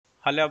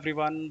Hello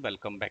everyone,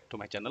 welcome back to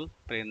my channel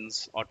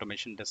Prince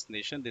Automation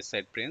Destination. This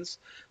side Prince.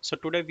 So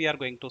today we are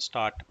going to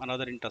start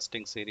another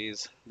interesting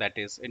series, that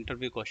is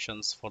interview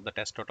questions for the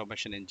test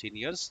automation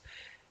engineers.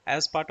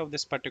 As part of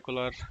this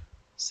particular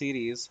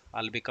series,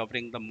 I'll be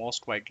covering the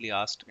most widely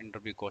asked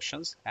interview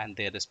questions and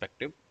their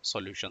respective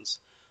solutions.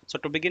 So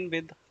to begin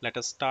with, let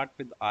us start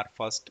with our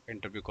first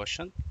interview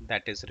question,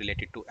 that is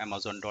related to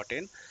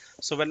Amazon.in.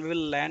 So when we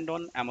will land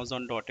on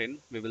Amazon.in,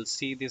 we will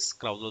see this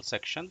carousel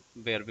section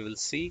where we will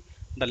see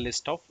the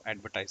list of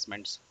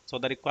advertisements. So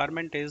the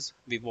requirement is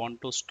we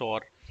want to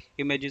store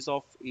images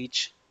of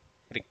each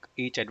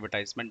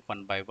advertisement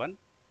one by one,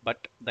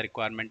 but the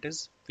requirement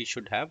is we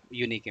should have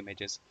unique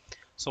images.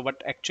 So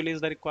what actually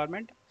is the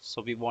requirement?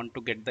 So we want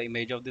to get the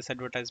image of this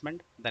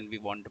advertisement, then we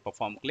want to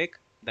perform click,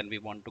 then we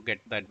want to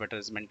get the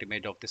advertisement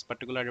image of this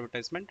particular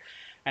advertisement,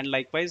 and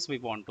likewise we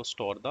want to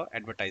store the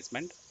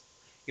advertisement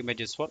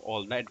images for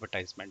all the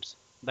advertisements.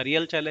 The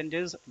real challenge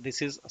is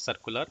this is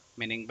circular,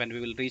 meaning when we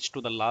will reach to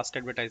the last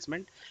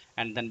advertisement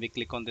and then we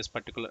click on this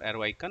particular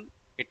arrow icon,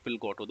 it will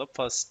go to the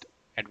first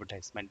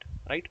advertisement,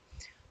 right?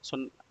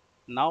 So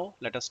now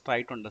let us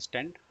try to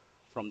understand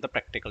from the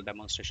practical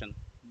demonstration.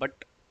 But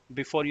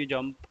before you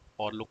jump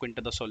or look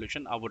into the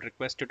solution, I would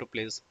request you to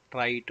please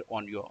try it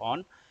on your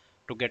own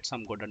to get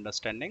some good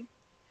understanding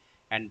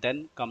and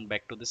then come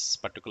back to this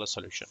particular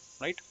solution,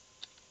 right?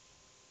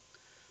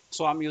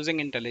 So I'm using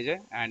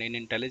IntelliJ, and in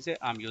IntelliJ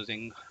I'm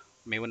using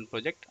Maven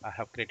project. I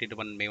have created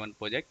one Maven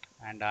project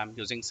and I'm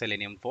using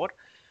Selenium 4.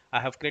 I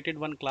have created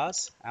one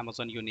class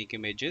Amazon Unique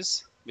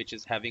Images, which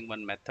is having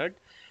one method.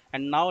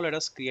 And now let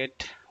us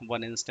create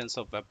one instance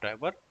of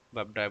WebDriver.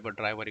 WebDriver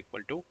driver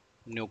equal to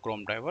new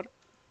Chrome driver,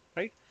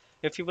 right?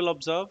 If you will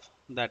observe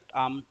that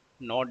I'm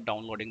not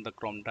downloading the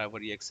Chrome driver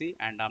exe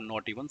and I'm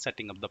not even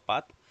setting up the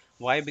path.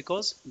 Why?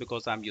 Because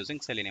I'm using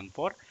Selenium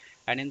 4,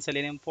 and in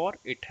Selenium 4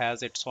 it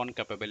has its own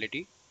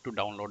capability to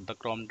download the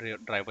Chrome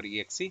driver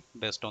exe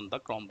based on the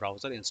Chrome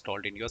browser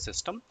installed in your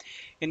system.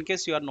 In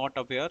case you are not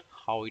aware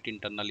how it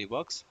internally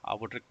works, I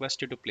would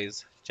request you to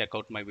please check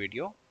out my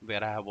video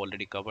where I have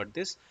already covered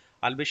this.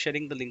 I'll be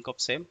sharing the link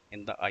of same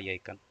in the I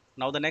icon.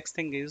 Now the next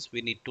thing is we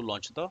need to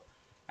launch the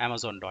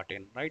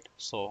Amazon.in, right?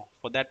 So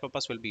for that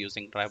purpose we'll be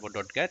using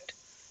driver.get,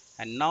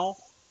 and now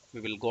we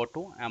will go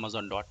to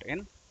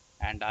Amazon.in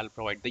and I'll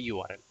provide the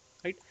URL,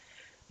 right?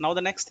 Now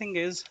the next thing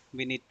is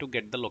we need to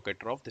get the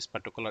locator of this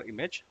particular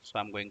image. So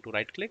I'm going to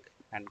right click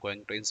and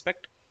going to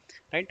inspect,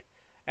 right?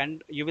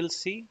 And you will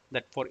see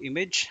that for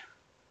image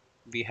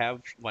we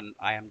have one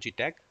img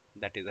tag,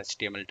 that is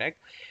HTML tag,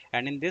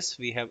 and in this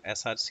we have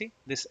src.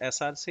 This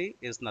src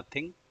is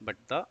nothing but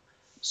the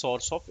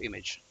source of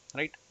image,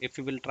 right? If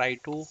you will try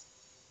to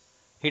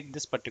hit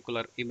this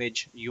particular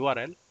image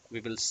URL,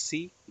 we will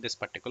see this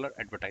particular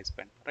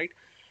advertisement, right?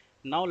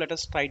 Now let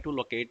us try to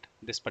locate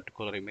this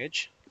particular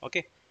image.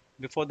 Okay,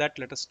 before that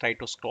let us try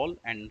to scroll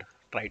and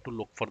try to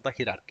look for the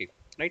hierarchy,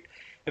 right?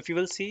 If you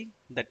will see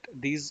that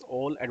these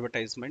all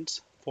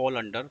advertisements fall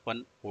under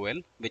one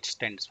OL, which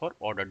stands for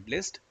ordered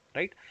list,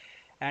 right?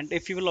 And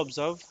if you will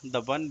observe,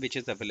 the one which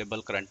is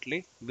available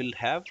currently will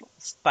have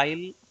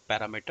style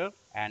parameter,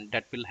 and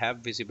that will have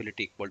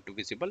visibility equal to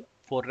visible.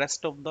 For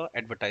rest of the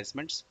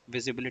advertisements,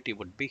 visibility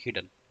would be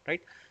hidden,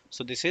 right?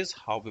 So this is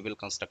how we will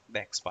construct the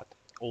XPath.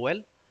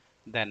 OL,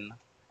 then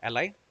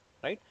li,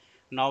 right?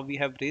 Now we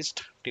have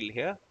reached till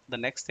here. The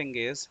next thing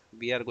is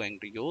we are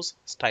going to use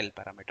style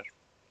parameter,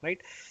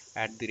 right?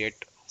 At the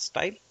rate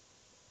style,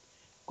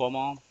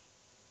 comma,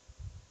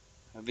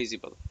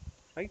 visible,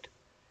 right?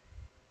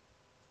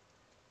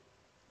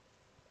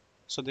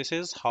 So this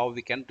is how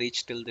we can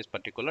reach till this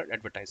particular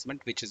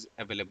advertisement which is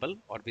available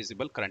or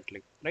visible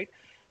currently, right?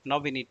 Now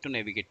we need to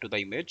navigate to the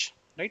image,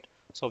 right?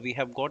 So we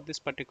have got this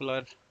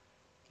particular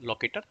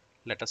locator.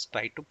 Let us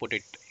try to put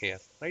it here,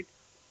 right?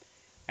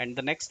 And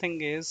the next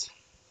thing is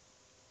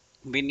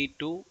we need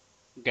to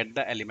get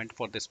the element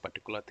for this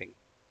particular thing,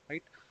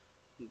 right?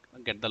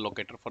 Get the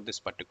locator for this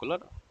particular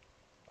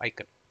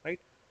icon, right?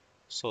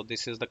 So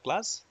this is the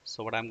class.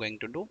 So what I'm going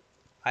to do,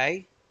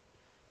 I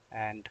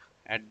and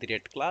at the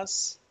rate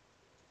class,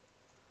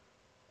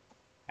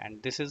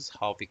 and this is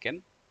how we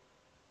can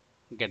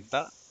get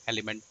the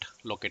element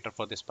locator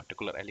for this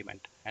particular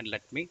element. And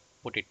let me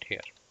put it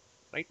here,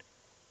 right?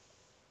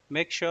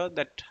 Make sure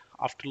that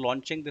after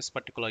launching this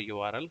particular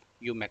URL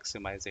you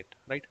maximize it,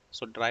 right?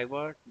 So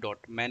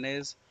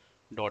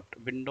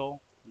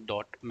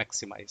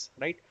driver.manage.window.maximize,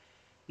 right?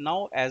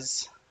 Now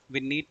as we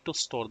need to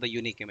store the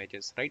unique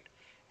images, right?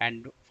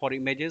 And for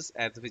images,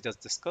 as we just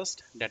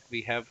discussed, that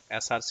we have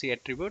src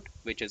attribute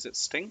which is a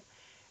string,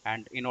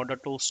 and in order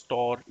to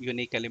store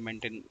unique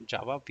element in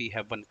Java we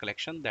have one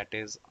collection, that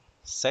is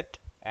set.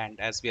 And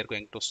as we are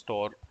going to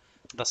store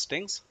the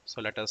strings, so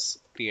let us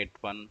create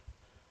one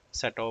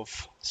set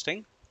of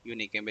string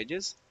unique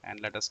images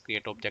and let us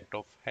create object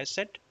of hash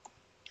set,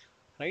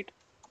 right?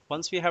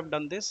 Once we have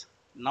done this,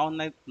 now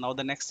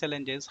the next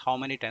challenge is how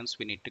many times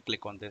we need to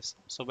click on this.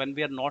 So when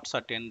we are not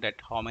certain that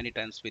how many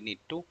times we need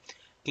to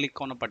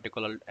click on a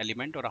particular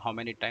element or how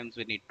many times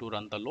we need to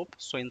run the loop,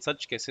 so in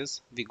such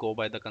cases we go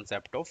by the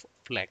concept of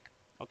flag.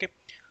 Okay,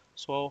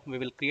 so we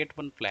will create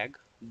one flag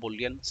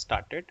boolean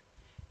started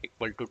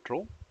equal to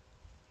true,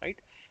 right?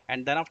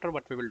 And then after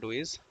what we will do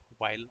is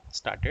while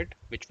started,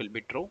 which will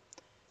be true,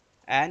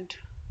 and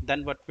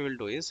then what we will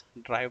do is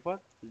driver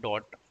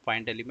dot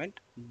find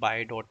element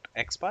by dot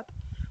xpath.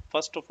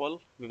 First of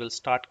all, we will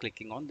start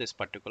clicking on this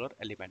particular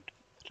element,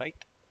 right?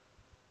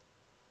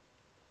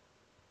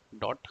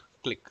 Dot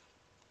click.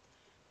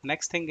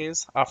 Next thing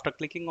is after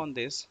clicking on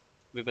this,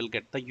 we will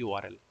get the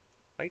URL,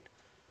 right?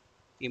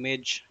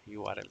 Image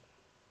URL.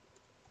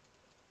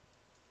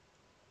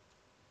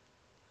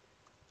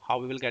 How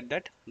we will get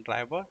that?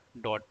 Driver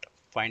dot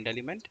find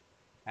element,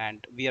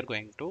 and we are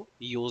going to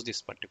use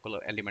this particular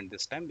element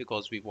this time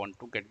because we want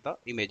to get the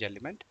image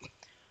element.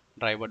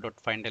 Driver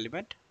dot find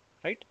element,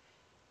 right?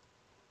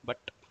 But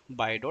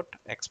by dot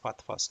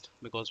xpath first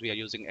because we are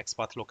using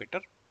xpath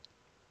locator.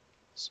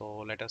 So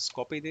let us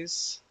copy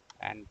this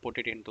and put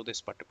it into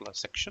this particular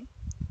section,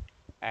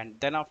 and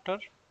then after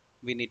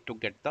we need to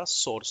get the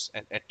source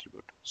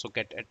attribute. So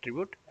get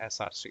attribute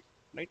src,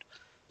 right?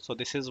 So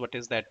this is what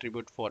is the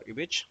attribute for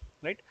image,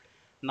 right?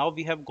 Now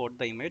we have got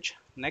the image.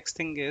 Next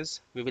thing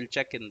is we will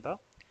check in the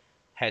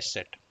hash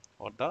set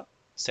or the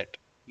set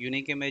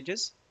unique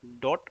images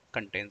dot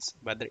contains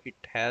whether it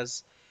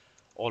has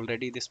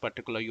already this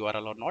particular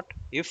URL or not.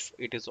 If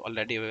it is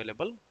already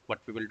available, what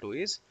we will do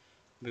is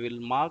we will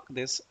mark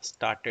this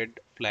started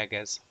flag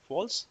as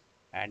false,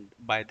 and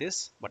by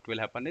this what will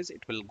happen is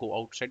it will go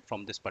outside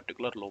from this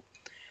particular loop.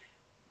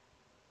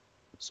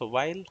 So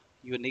while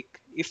unique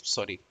if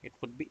sorry it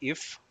would be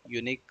if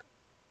unique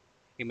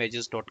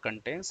images dot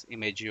contains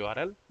image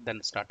URL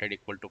then started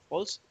equal to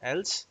false,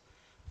 else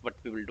what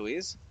we will do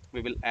is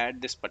we will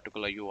add this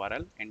particular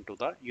URL into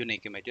the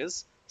unique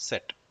images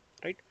set,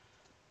 right?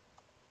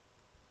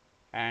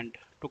 And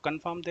to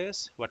confirm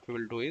this, what we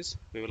will do is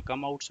we will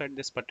come outside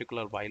this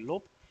particular while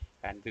loop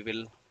and we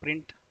will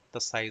print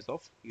the size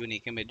of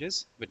unique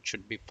images, which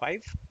should be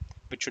 5,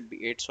 which should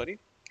be 8, sorry.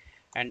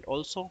 And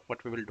also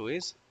what we will do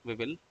is we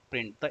will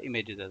print the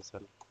images as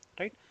well,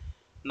 right?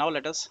 Now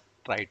let us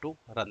try to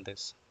run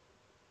this.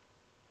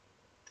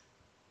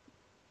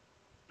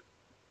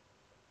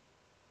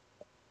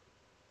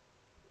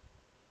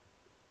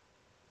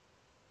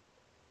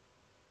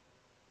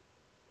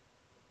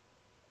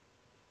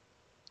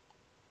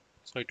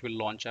 So it will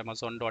launch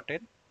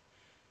amazon.in.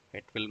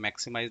 It will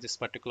maximize this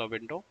particular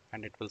window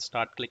and it will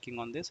start clicking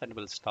on this and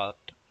will start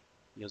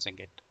using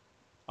it.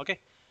 Okay.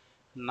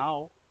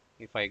 Now,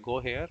 if I go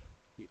here,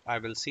 I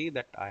will see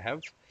that I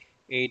have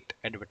 8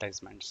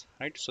 advertisements,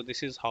 right? So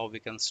this is how we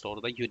can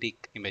store the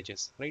unique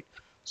images, right?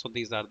 So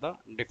these are the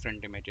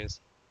different images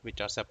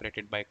which are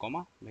separated by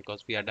comma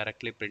because we are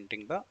directly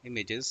printing the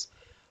images,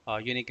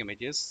 unique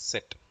images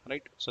set,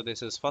 right? So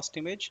this is first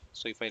image.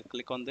 So if I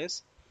click on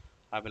this,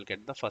 I will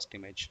get the first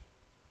image,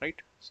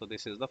 right? So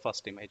this is the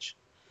first image,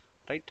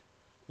 right?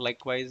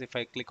 Likewise, if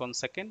I click on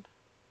second,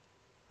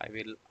 I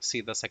will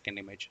see the second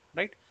image,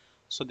 right?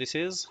 So this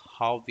is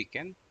how we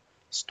can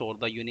store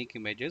the unique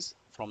images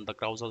from the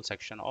carousel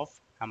section of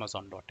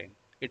amazon.in.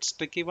 It's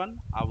tricky one.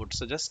 I would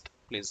suggest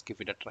please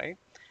give it a try.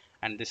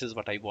 And this is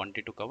what I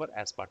wanted to cover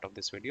as part of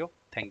this video.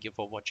 Thank you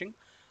for watching.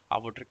 I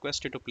would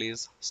request you to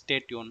please stay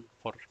tuned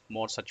for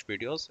more such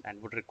videos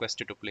and would request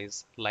you to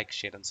please like,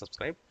 share and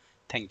subscribe.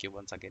 Thank you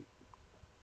once again.